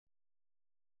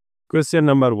Question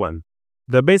number 1.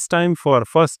 The best time for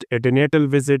first antenatal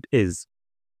visit is?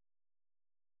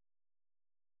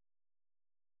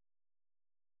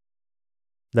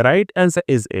 The right answer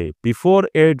is A. Before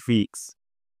 8 weeks.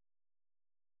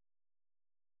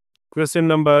 Question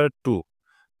number 2.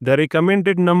 The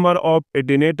recommended number of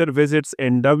antenatal visits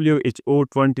in WHO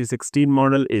 2016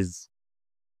 model is?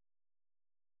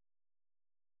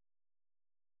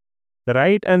 The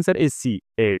right answer is C.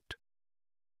 8.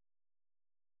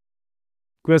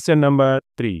 Question number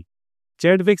 3.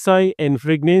 Chadwick's eye in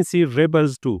pregnancy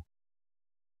rebels to?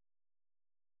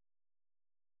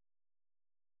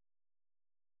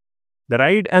 The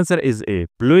right answer is A.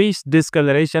 Bluish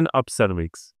discoloration of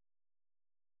cervix.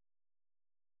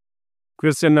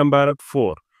 Question number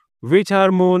 4. Which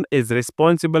hormone is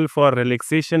responsible for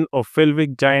relaxation of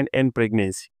pelvic giant in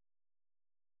pregnancy?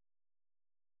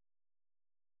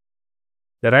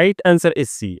 The right answer is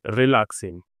C.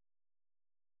 Relaxin.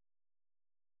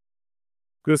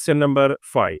 Question number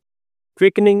 5.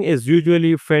 Quickening is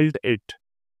usually felt at?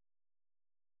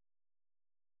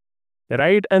 The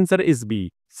right answer is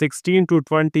B. 16 to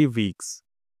 20 weeks.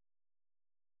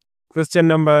 Question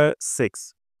number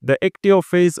 6. The active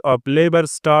phase of labor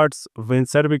starts when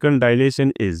cervical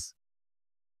dilation is?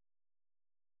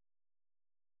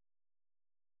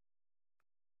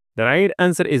 The right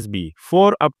answer is B.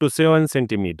 4 up to 7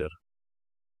 cm.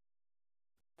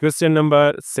 Question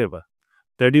number 7.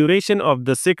 The duration of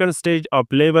the second stage of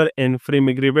labor in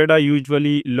Primigravida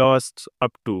usually lasts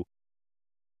up to?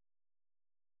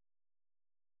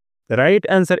 The right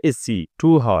answer is C.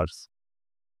 2 hours.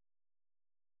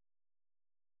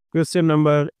 Question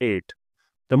number 8.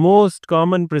 The most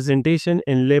common presentation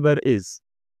in labor is?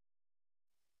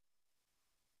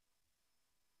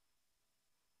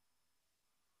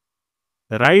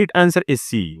 The right answer is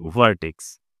C.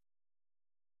 Vertex.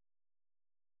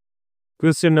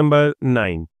 Question number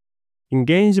 9.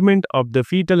 Engagement of the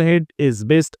fetal head is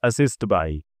best assessed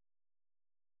by?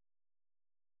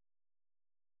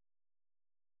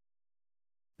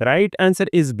 The right answer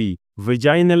is B.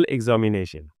 Vaginal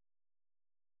examination.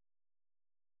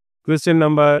 Question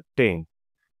number 10.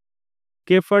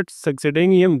 Kefert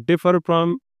succedaneum differ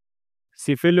from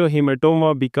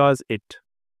cephalohematoma because it?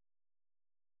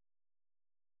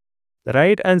 The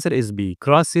right answer is B.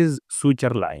 Crosses suture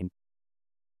line.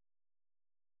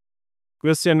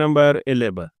 Question number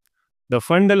 11. The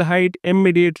fundal height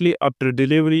immediately after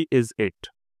delivery is it?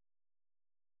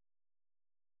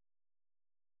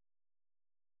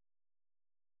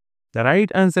 The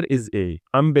right answer is A.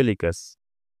 Umbilicus.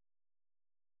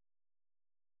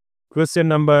 Question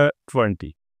number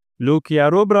 20.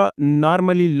 Leuciarobra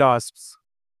normally lasts?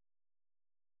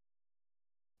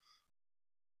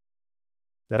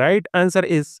 The right answer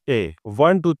is A.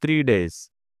 1 to 3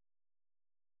 days.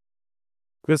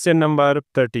 Question number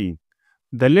 13.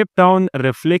 The lip-down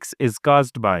reflex is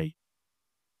caused by?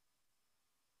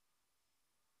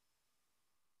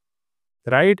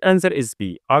 The right answer is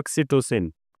B.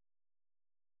 Oxytocin.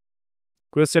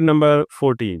 Question number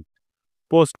 14.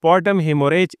 Postpartum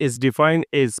hemorrhage is defined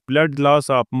as blood loss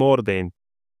of more than?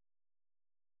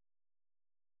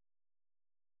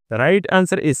 The right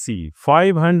answer is C.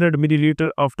 500 milliliter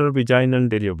after vaginal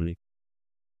delivery.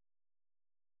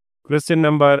 Question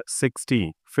number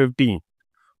 15.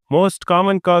 Most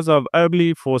common cause of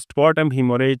early postpartum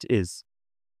hemorrhage is?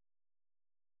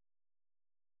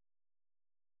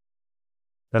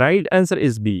 The right answer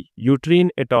is B. Uterine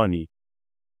atony.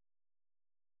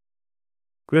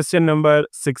 Question number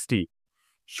 16.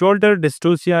 Shoulder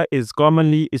dystocia is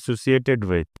commonly associated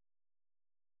with?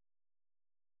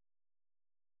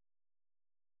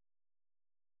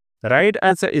 The right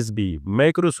answer is B.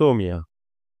 Macrosomia.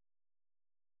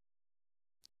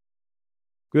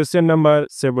 Question number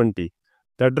 70.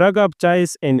 The drug of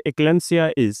choice in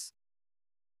eclampsia is?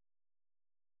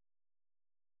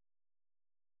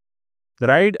 The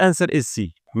right answer is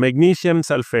C. Magnesium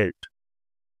sulfate.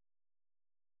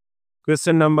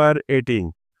 Question number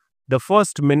 18. The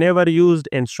first maneuver used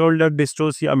in shoulder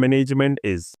dystocia management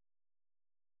is?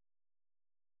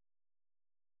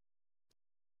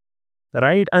 The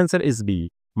right answer is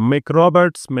B.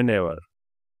 McRoberts maneuver.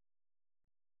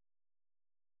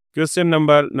 Question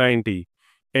number 90.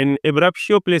 In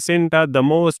abruptio placenta, the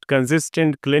most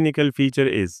consistent clinical feature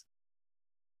is?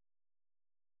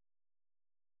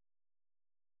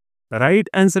 The right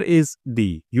answer is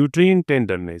D. Uterine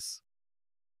tenderness.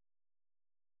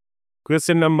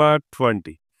 Question number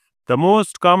 20. The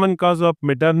most common cause of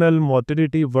maternal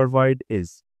mortality worldwide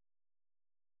is?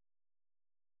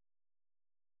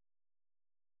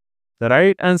 The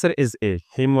right answer is A.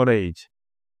 Hemorrhage.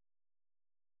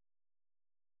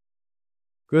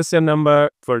 Question number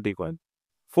 21.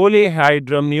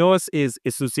 Polyhydramnios is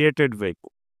associated with.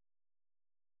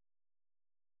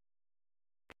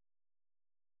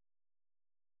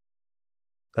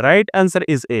 Right answer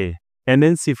is A.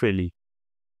 Anencephaly.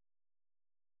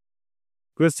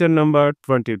 Question number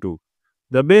 22.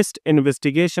 The best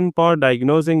investigation for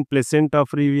diagnosing placenta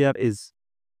previa is.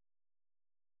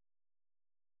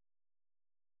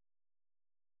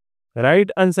 Right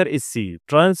answer is C.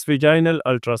 Transvaginal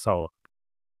ultrasound.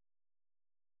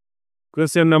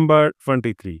 Question number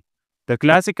 23. The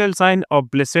classical sign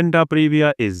of placenta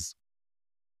previa is.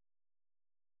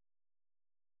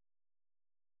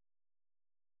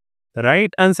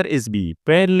 Right answer is B.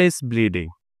 Painless bleeding.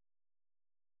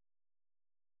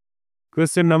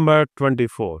 Question number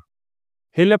 24.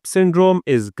 HELLP syndrome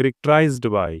is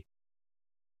characterized by.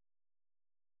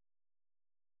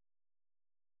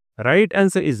 Right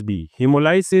answer is B.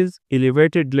 Hemolysis,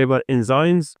 elevated liver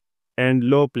enzymes, and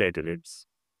low platelets.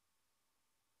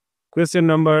 Question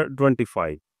number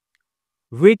 25.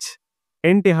 Which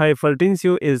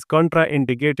antihypertensive is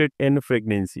contraindicated in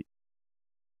pregnancy?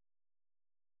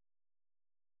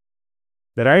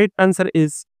 The right answer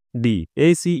is D.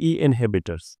 ACE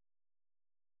inhibitors.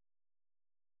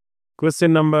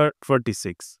 Question number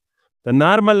 26. The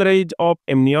normal range of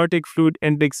amniotic fluid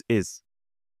index is.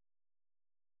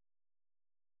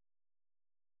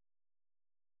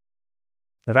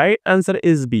 The right answer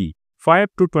is B. 5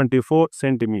 to 24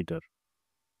 centimeter.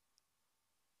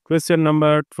 Question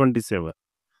number 27.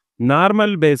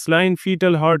 Normal baseline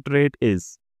fetal heart rate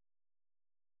is.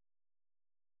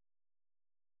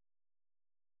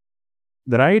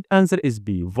 The right answer is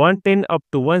B. 110 up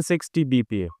to 160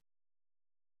 bpm.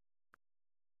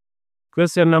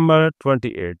 Question number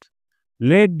 28.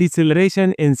 Late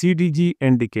deceleration in CTG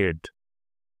indicate.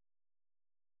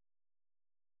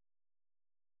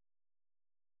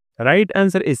 Right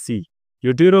answer is C.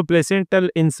 Uteroplacental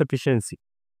insufficiency.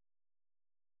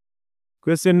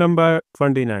 Question number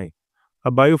 29.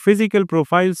 A biophysical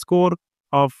profile score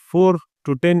of 4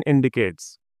 to 10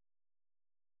 indicates.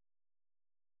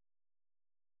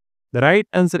 The right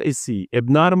answer is C.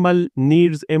 Abnormal,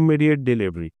 needs immediate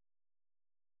delivery.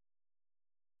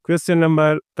 Question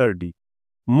number 30.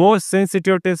 Most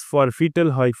sensitive test for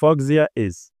fetal hypoxia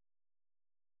is.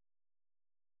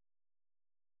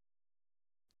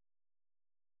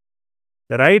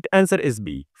 The right answer is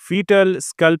B. Fetal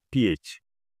scalp pH.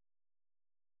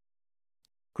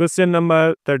 Question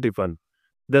number 31.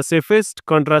 The safest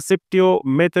contraceptive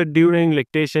method during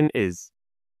lactation is.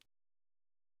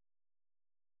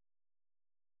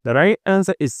 The right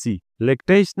answer is C.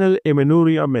 Lactational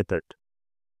amenorrhea method.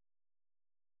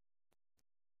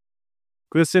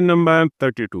 Question number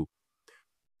 32.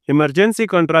 Emergency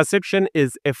contraception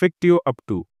is effective up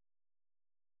to.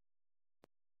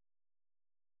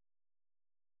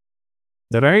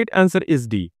 The right answer is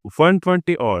D.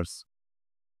 120 hours.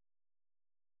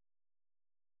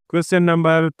 Question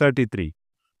number 33.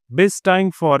 Best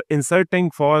time for inserting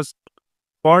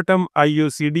postpartum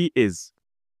IUCD is.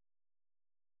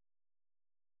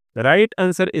 The right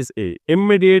answer is A.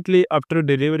 Immediately after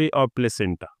delivery of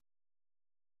placenta.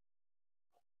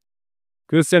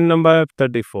 Question number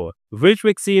 34. Which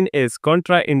vaccine is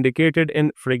contraindicated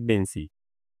in pregnancy?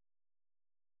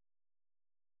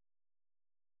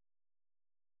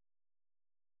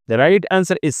 The right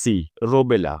answer is C.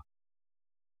 Rubella.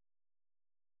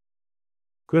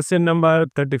 Question number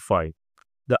 35.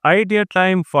 The ideal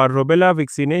time for rubella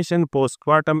vaccination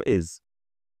postpartum is.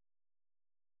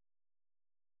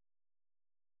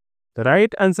 The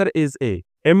right answer is A.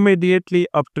 Immediately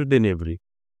after delivery.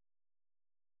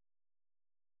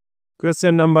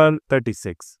 Question number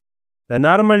 36. The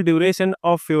normal duration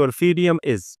of your ferium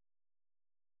is.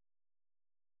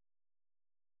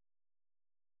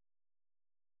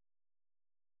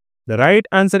 The right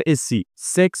answer is C.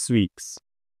 6 weeks.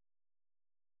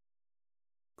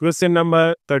 Question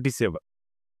number 37.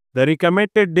 The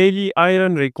recommended daily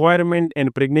iron requirement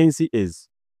in pregnancy is.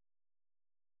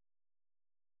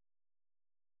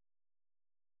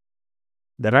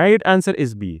 The right answer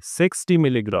is B. 60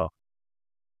 mg.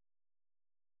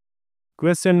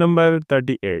 Question number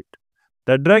 38.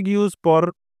 The drug used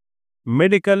for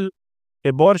medical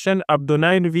abortion up to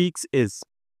 9 weeks is.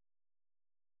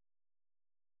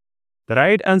 The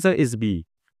right answer is B.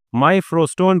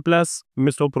 Mifepristone plus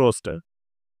misoprostol.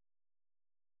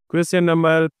 Question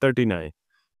number 39.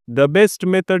 The best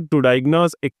method to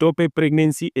diagnose ectopic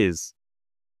pregnancy is.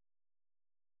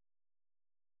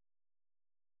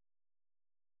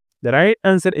 The right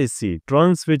answer is C.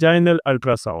 Transvaginal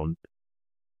ultrasound.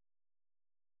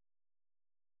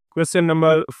 Question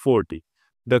number 40.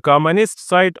 The commonest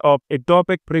site of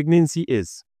ectopic pregnancy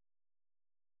is.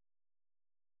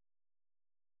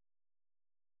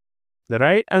 The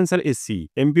right answer is C.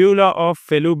 Ampulla of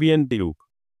fallopian tube.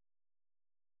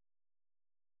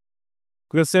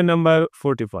 Question number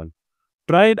 41.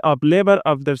 Triad of labor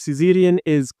after cesarean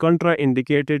is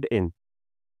contraindicated in.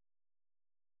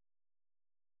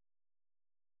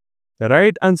 The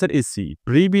right answer is C.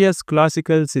 Previous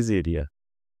classical caesarean.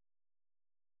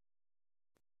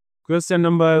 Question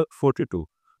number 42.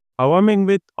 A woman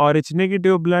with Rh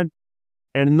negative blood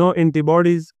and no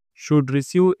antibodies should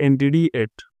receive NTD8.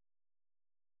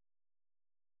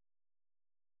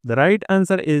 The right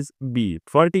answer is B.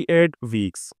 48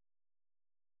 weeks.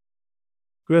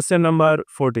 Question number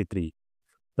 43.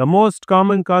 The most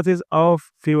common causes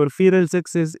of fetal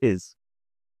sepsis is.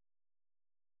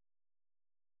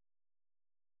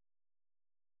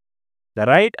 The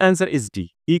right answer is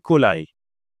D. E. coli.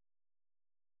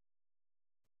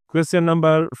 Question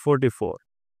number 44.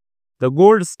 The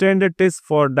gold standard test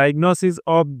for diagnosis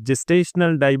of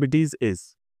gestational diabetes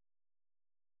is.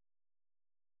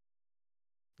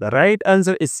 The right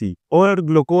answer is C. Oral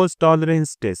glucose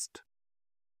tolerance test.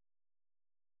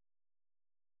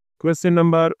 Question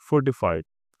number 45.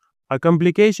 A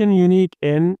complication unique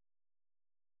in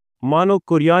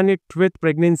monochorionic twin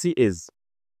pregnancy is.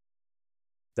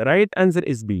 The right answer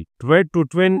is B.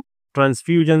 Twin-to-twin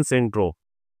transfusion syndrome.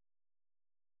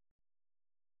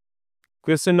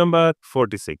 Question number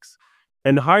 46.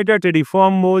 In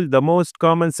hydatidform mole, the most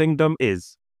common symptom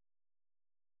is.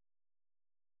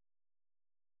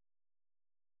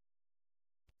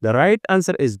 The right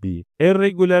answer is B.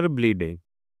 Irregular bleeding.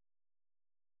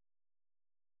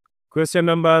 Question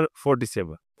number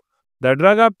 47. The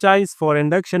drug of choice for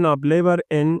induction of labor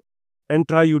in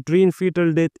intrauterine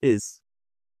fetal death is.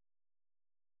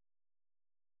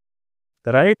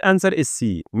 The right answer is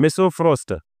C.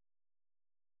 Misoprostol.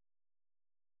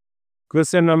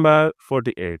 Question number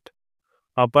 48.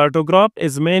 A partograph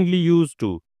is mainly used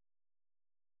to.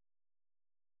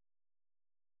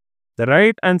 The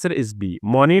right answer is B.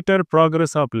 Monitor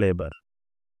progress of labor.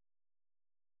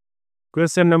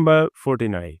 Question number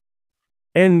 49.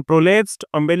 In prolapsed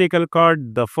umbilical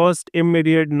cord, the first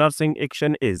immediate nursing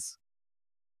action is.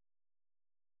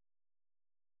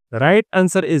 The right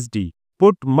answer is D.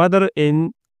 Put mother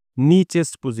in knee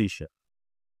chest position.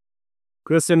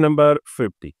 Question number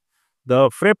 50.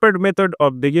 The preferred method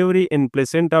of delivery in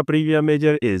placenta previa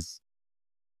major is.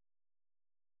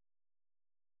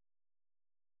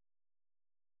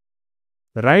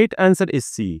 The right answer is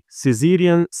C.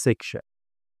 Caesarean section.